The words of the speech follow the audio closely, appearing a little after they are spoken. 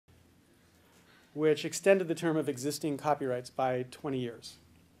which extended the term of existing copyrights by 20 years.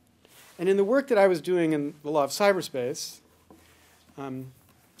 And in the work that I was doing in the law of cyberspace,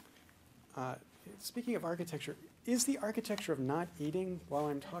 speaking of architecture, is the architecture of not eating while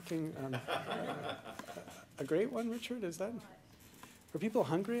I'm talking a great one, Richard? Is that? Are people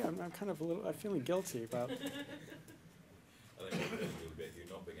hungry? I'm kind of I'm feeling guilty about. I think a little bit. You're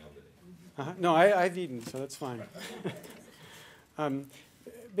not being able to eat. No, I've eaten, so that's fine.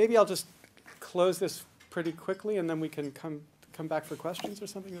 Maybe I'll just close this pretty quickly, and then we can come back for questions or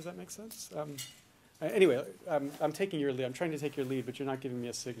something. Does that make sense? Anyway, I'm taking your lead. I'm trying to take your lead, but you're not giving me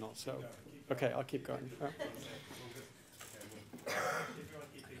a signal. So, okay, I'll keep going.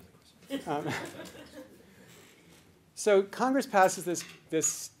 So Congress passes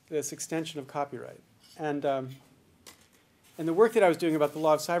this extension of copyright, and the work that I was doing about the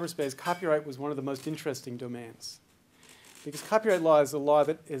law of cyberspace, copyright was one of the most interesting domains, because copyright law is a law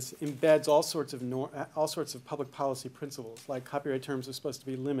that embeds all sorts of public policy principles, like copyright terms are supposed to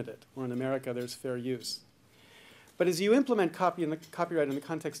be limited, or in America there's fair use. But as you implement copyright in the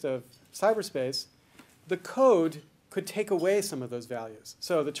context of cyberspace, the code could take away some of those values.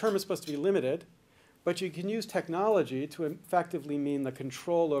 So the term is supposed to be limited, but you can use technology to effectively mean the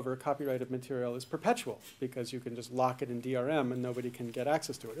control over copyrighted material is perpetual, because you can just lock it in DRM and nobody can get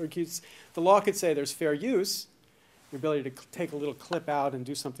access to it. Or the law could say there's fair use, the ability to take a little clip out and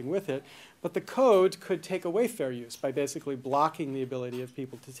do something with it, but the code could take away fair use by basically blocking the ability of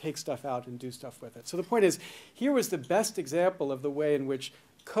people to take stuff out and do stuff with it. So the point is, here was the best example of the way in which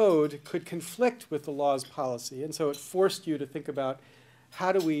code could conflict with the law's policy, and so it forced you to think about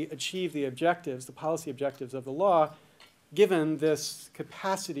how do we achieve the objectives, the policy objectives of the law, given this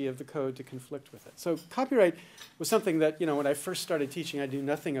capacity of the code to conflict with it. So copyright was something that, when I first started teaching, I knew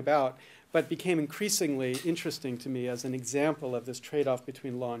nothing about, but became increasingly interesting to me as an example of this trade-off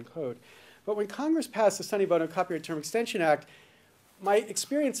between law and code. But when Congress passed the Sonny Bono Copyright Term Extension Act, my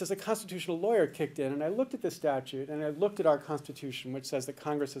experience as a constitutional lawyer kicked in, and I looked at this statute, and I looked at our Constitution, which says that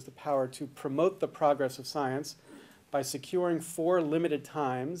Congress has the power to promote the progress of science by securing for limited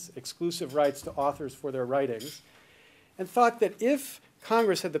times exclusive rights to authors for their writings, and thought that if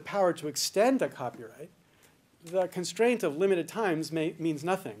Congress had the power to extend a copyright, the constraint of limited times means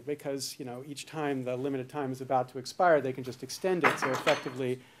nothing, because each time the limited time is about to expire, they can just extend it, so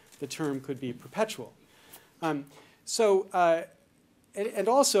effectively the term could be perpetual. And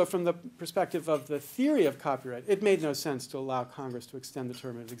also from the perspective of the theory of copyright, it made no sense to allow Congress to extend the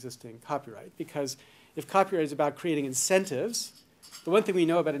term of existing copyright, because if copyright is about creating incentives, the one thing we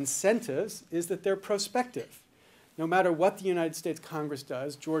know about incentives is that they're prospective. No matter what the United States Congress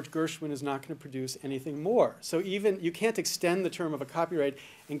does, George Gershwin is not going to produce anything more. So even you can't extend the term of a copyright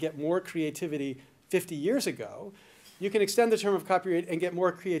and get more creativity 50 years ago. You can extend the term of copyright and get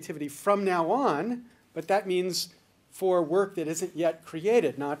more creativity from now on, but that means for work that isn't yet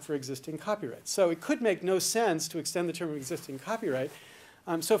created, not for existing copyright. So it could make no sense to extend the term of existing copyright.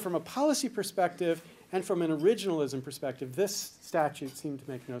 So from a policy perspective and from an originalism perspective, this statute seemed to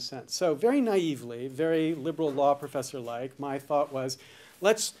make no sense. So very naively, very liberal law professor-like, my thought was,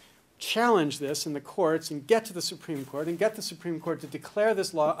 let's challenge this in the courts and get to the Supreme Court and get the Supreme Court to declare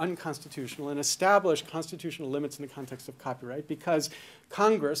this law unconstitutional and establish constitutional limits in the context of copyright, because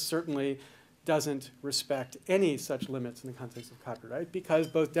Congress certainly doesn't respect any such limits in the context of copyright, because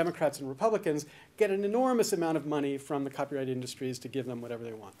both Democrats and Republicans get an enormous amount of money from the copyright industries to give them whatever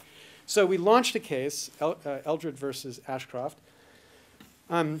they want. So we launched a case, Eldred versus Ashcroft,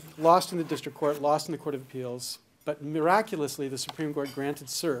 lost in the district court, lost in the Court of Appeals, but miraculously the Supreme Court granted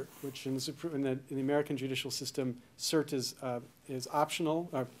cert, which in the American judicial system, cert is optional.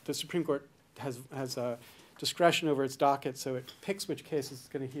 The Supreme Court has discretion over its docket, so it picks which case it's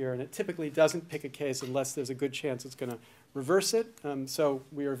going to hear, and it typically doesn't pick a case unless there's a good chance it's going to reverse it. So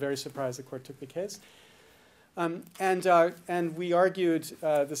we were very surprised the court took the case. And we argued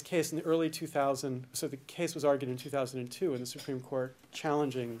this case in the early 2000s. So the case was argued in 2002 in the Supreme Court,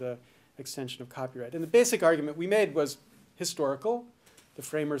 challenging the extension of copyright. And the basic argument we made was historical. The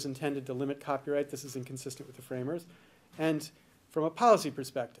framers intended to limit copyright. This is inconsistent with the framers. And from a policy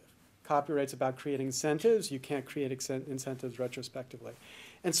perspective, copyright's about creating incentives. You can't create incentives retrospectively.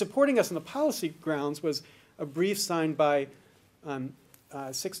 And supporting us on the policy grounds was a brief signed by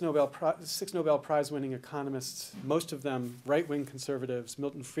six Nobel Prize-winning economists, most of them right-wing conservatives.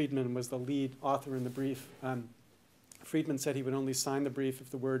 Milton Friedman was the lead author in the brief. Friedman said he would only sign the brief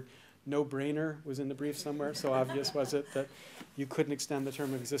if the word no-brainer was in the brief somewhere. So obvious was it that you couldn't extend the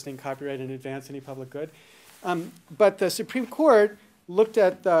term of existing copyright and advance any public good. But the Supreme Court looked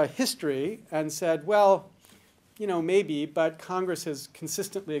at the history and said, well, you know, maybe, but Congress has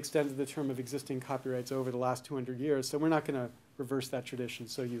consistently extended the term of existing copyrights over the last 200 years, so we're not going to reverse that tradition,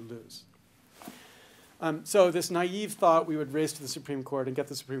 so you lose. So this naive thought we would race to the Supreme Court and get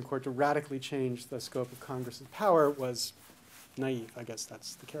the Supreme Court to radically change the scope of Congress's power was naive. I guess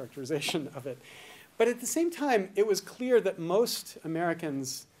that's the characterization of it. But at the same time, it was clear that most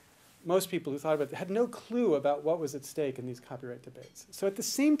Americans, most people who thought about it, had no clue about what was at stake in these copyright debates. So at the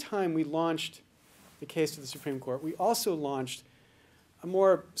same time we launched the case to the Supreme Court, we also launched a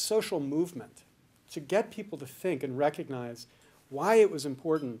more social movement to get people to think and recognize why it was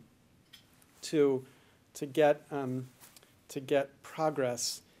important to get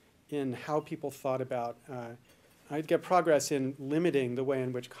progress in how people thought about, get progress in limiting the way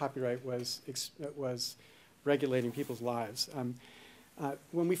in which copyright was regulating people's lives.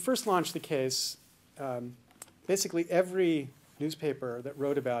 When we first launched the case, basically every newspaper that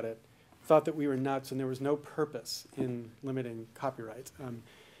wrote about it thought that we were nuts and there was no purpose in limiting copyright.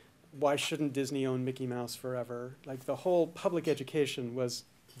 Why shouldn't Disney own Mickey Mouse forever? Like the whole public education was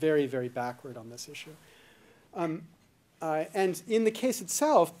very, very backward on this issue. And in the case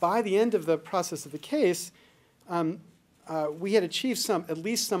itself, by the end of the process of the case, we had achieved at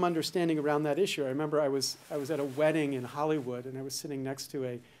least some understanding around that issue. I remember I was at a wedding in Hollywood, and I was sitting next to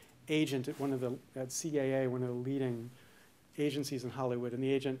an agent at at CAA, one of the leading agencies in Hollywood, and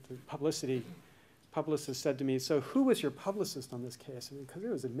the agent, the publicist said to me, "So who was your publicist on this case?" I mean, because it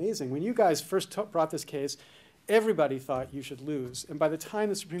was amazing. When you guys first brought this case, everybody thought you should lose, and by the time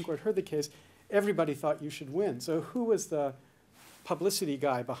the Supreme Court heard the case, everybody thought you should win. So who was the publicity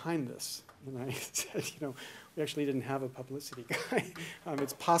guy behind this? And I said, you know, we actually didn't have a publicity guy.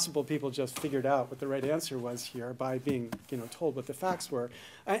 It's possible people just figured out what the right answer was here by being, you know, told what the facts were.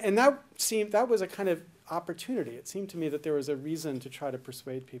 And that was a kind of opportunity. It seemed to me that there was a reason to try to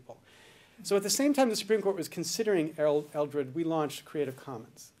persuade people. So at the same time the Supreme Court was considering Eldred, we launched Creative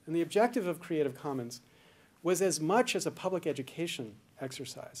Commons. And the objective of Creative Commons was as much as a public education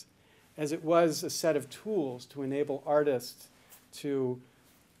exercise as it was a set of tools to enable artists to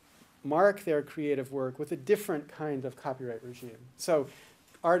mark their creative work with a different kind of copyright regime. So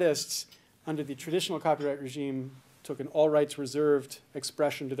artists, under the traditional copyright regime, took an all rights reserved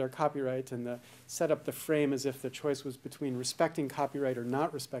expression to their copyright and set up the frame as if the choice was between respecting copyright or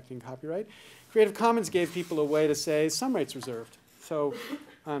not respecting copyright. Creative Commons gave people a way to say some rights reserved. So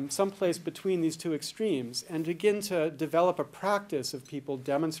someplace between these two extremes, and begin to develop a practice of people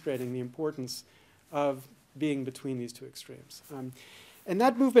demonstrating the importance of being between these two extremes. And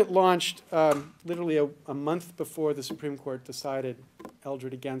that movement launched literally a month before the Supreme Court decided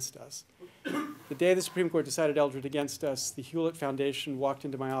Eldred against us. The day the Supreme Court decided Eldred against us, the Hewlett Foundation walked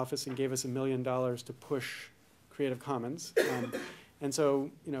into my office and gave us $1 million to push Creative Commons. And so,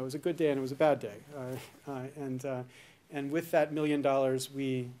 you know, it was a good day and it was a bad day. And with that $1 million,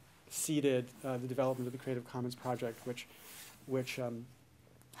 we seeded the development of the Creative Commons project, which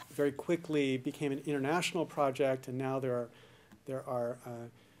very quickly became an international project, and now there are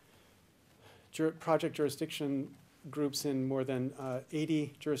project jurisdiction groups in more than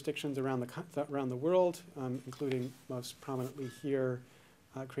 80 jurisdictions around the world, including most prominently here,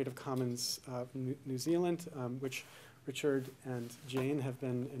 Creative Commons New Zealand, which Richard and Jane have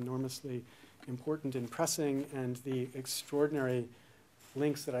been enormously important in pressing, and the extraordinary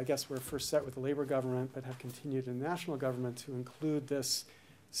links that I guess were first set with the Labour government but have continued in the national government to include this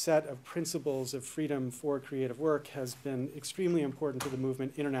set of principles of freedom for creative work has been extremely important to the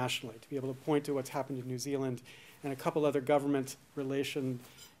movement internationally. To be able to point to what's happened in New Zealand and a couple other government relation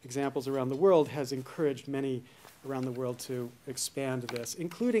examples around the world has encouraged many around the world to expand this,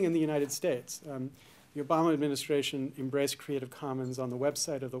 including in the United States. The Obama administration embraced Creative Commons on the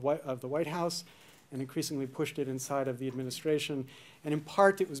website of the White House and increasingly pushed it inside of the administration. And in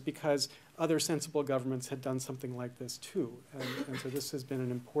part, it was because other sensible governments had done something like this too. And so this has been an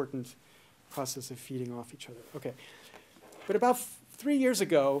important process of feeding off each other. Okay. But about 3 years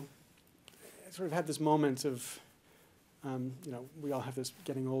ago, I sort of had this moment of, you know, we all have this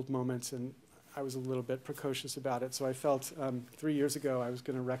getting old moments, and I was a little bit precocious about it. So I felt 3 years ago I was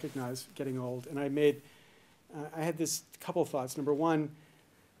going to recognize getting old. And I had this couple thoughts. Number one,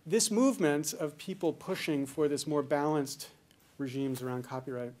 this movement of people pushing for this more balanced regimes around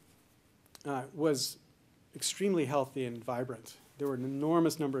copyright was extremely healthy and vibrant. There were an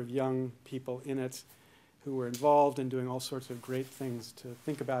enormous number of young people in it who were involved in doing all sorts of great things to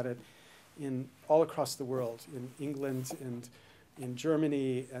think about it all across the world, in England and in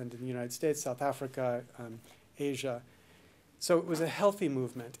Germany and in the United States, South Africa, Asia. So it was a healthy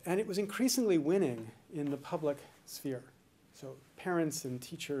movement, and it was increasingly winning in the public sphere. So parents and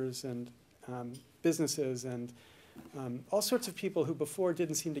teachers and businesses and All sorts of people who before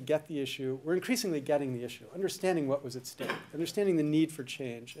didn't seem to get the issue were increasingly getting the issue, understanding what was at stake, understanding the need for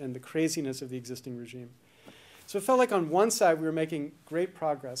change and the craziness of the existing regime. So it felt like on one side we were making great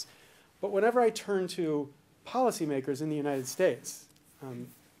progress, but whenever I turned to policymakers in the United States,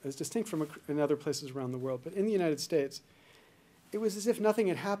 as distinct from in other places around the world, but in the United States, it was as if nothing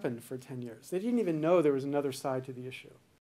had happened for 10 years. They didn't even know there was another side to the issue.